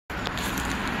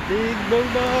Big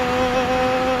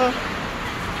boba!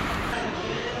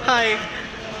 Hi!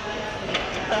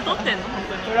 撮ってんの本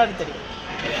当に。撮られてる。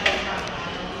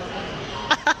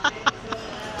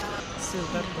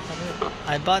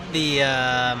I bought the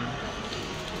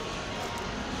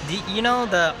you know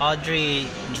the Audrey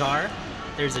jar?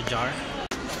 There's a jar.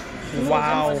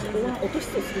 Wow.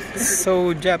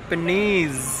 So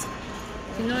Japanese.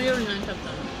 昨日夜何食べたの？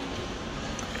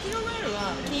昨日の夜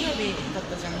は金曜日だっ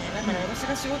たじゃんね。だから私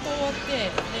が仕事終わって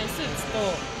でスーツと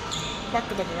バッ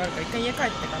グとかがあるから一回家帰って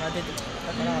から出てき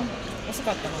たから遅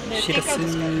かったのでテイクアウト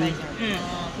しかないじゃん。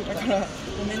だから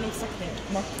ごめんどくさくて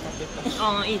マック買ってった。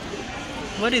ああいい。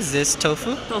What is this?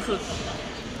 Tofu? 豆腐。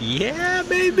 Yeah,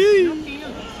 baby!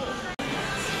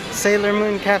 Sailor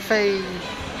Moon Cafe.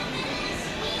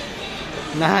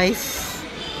 Nice.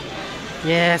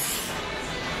 Yes.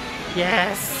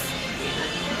 Yes.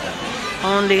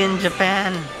 Only in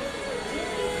Japan.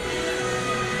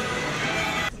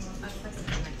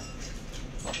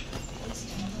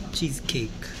 Cheesecake.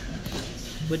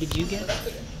 What did you get?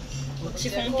 シ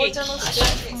フォンケーキ。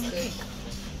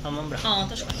あ、モンブラン。ああ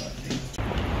確かに。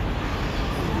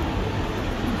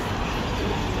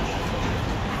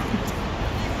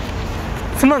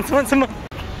すまんすまんすまん。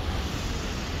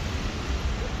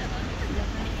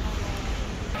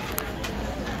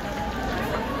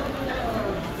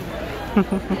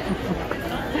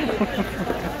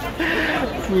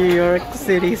New York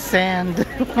City sand.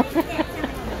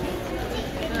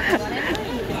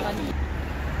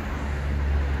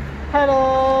 Hello.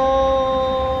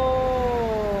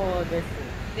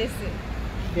 This.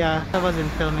 Yeah, I wasn't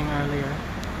filming earlier.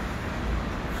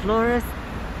 Florist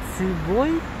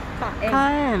Suboi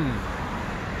Kaen.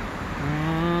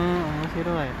 面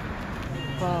白い。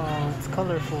Wow, it's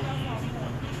colorful. Look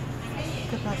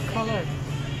at that color.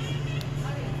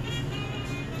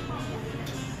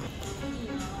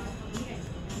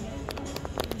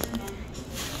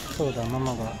 そうだ、マ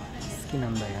マが好きな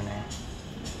んだよね。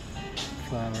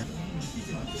フラワー。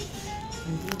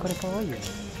これかわいいよね。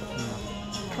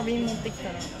花瓶持ってき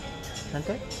たら。なん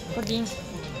て？花瓶。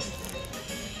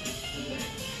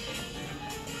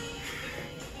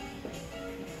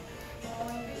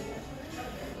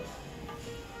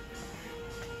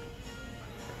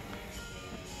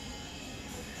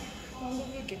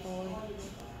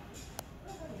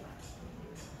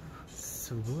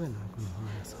すごいな、この花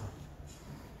屋さん。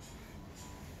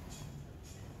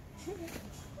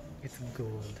It's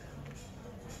gold,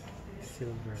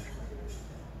 silver.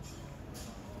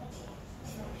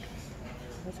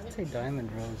 What does it say? Diamond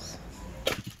rose.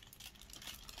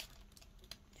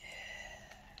 Yeah.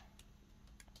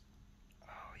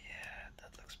 Oh yeah,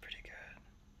 that looks pretty good.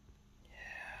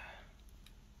 Yeah.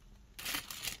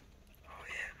 Oh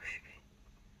yeah, baby.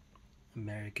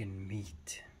 American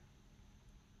meat.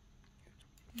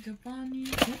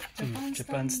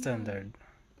 Japan standard.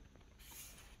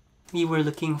 We were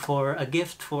looking for a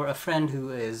gift for a friend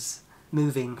who is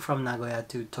moving from Nagoya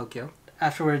to Tokyo.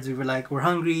 Afterwards we were like, we're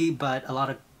hungry, but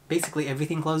basically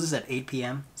everything closes at 8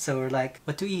 p.m. So we're like,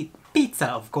 what to eat? Pizza,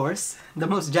 of course! The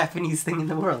most Japanese thing in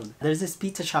the world. There's this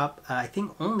pizza shop, I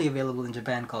think only available in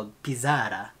Japan, called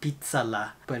Pizzara.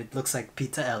 Pizzala. But it looks like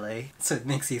Pizza LA. So it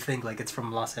makes you think like it's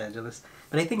from Los Angeles.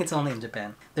 But I think it's only in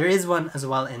Japan. There is one as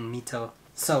well in Mito.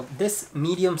 So this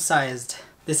medium-sized,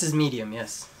 this is medium,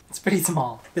 yes. It's pretty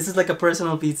small. This is like a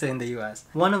personal pizza in the US.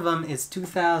 One of them is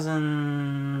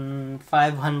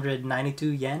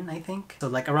 2,592 yen, I think. So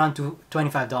like around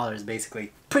 $25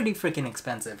 basically. Pretty freaking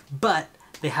expensive. But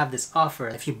they have this offer.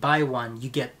 If you buy one, you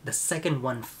get the second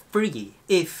one free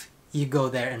if you go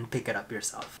there and pick it up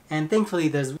yourself. And thankfully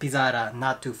there's Pizzara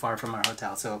not too far from our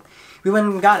hotel. So we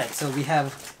went and got it. So we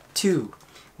have two.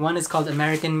 One is called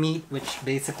American meat, which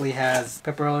basically has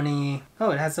pepperoni. Oh,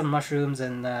 it has some mushrooms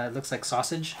and looks like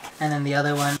sausage. And then the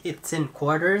other one, it's in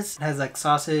quarters. It has like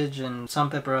sausage and some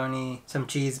pepperoni, some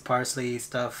cheese, parsley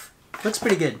stuff. Looks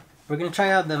pretty good. We're gonna try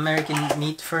out the American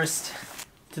meat first.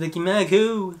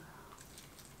 Tadakimaku!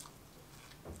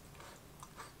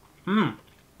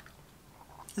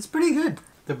 It's pretty good.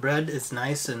 The bread is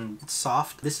nice and it's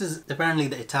soft. This is apparently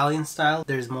the Italian style.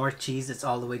 There's more cheese. It's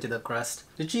all the way to the crust.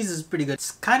 The cheese is pretty good. It's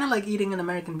kind of like eating an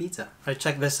American pizza. Alright,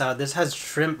 check this out. This has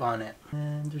shrimp on it.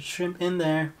 And there's shrimp in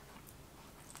there.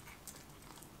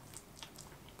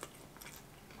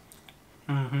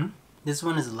 This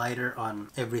one is lighter on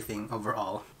everything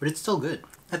overall, but it's still good.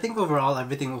 I think overall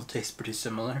everything will taste pretty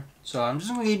similar. So I'm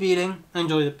just gonna keep eating. I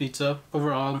enjoy the pizza.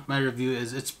 Overall, my review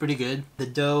is it's pretty good. The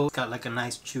dough got like a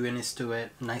nice chewiness to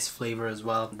it, nice flavor as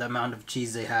well. The amount of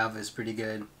cheese they have is pretty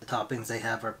good. The toppings they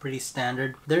have are pretty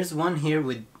standard. There's one here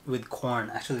with corn.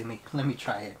 Actually, let me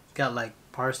try it. It's got like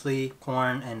parsley,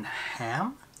 corn, and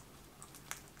ham.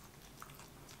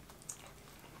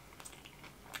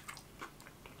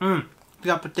 We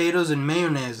got potatoes and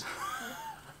mayonnaise.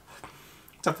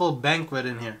 It's a full banquet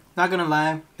in here. Not gonna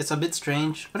lie, it's a bit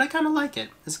strange, but I kind of like it.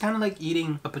 It's kind of like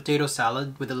eating a potato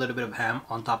salad with a little bit of ham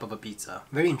on top of a pizza.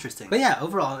 Very interesting. But yeah,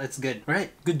 overall, it's good.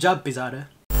 Alright, good job, Pizzata.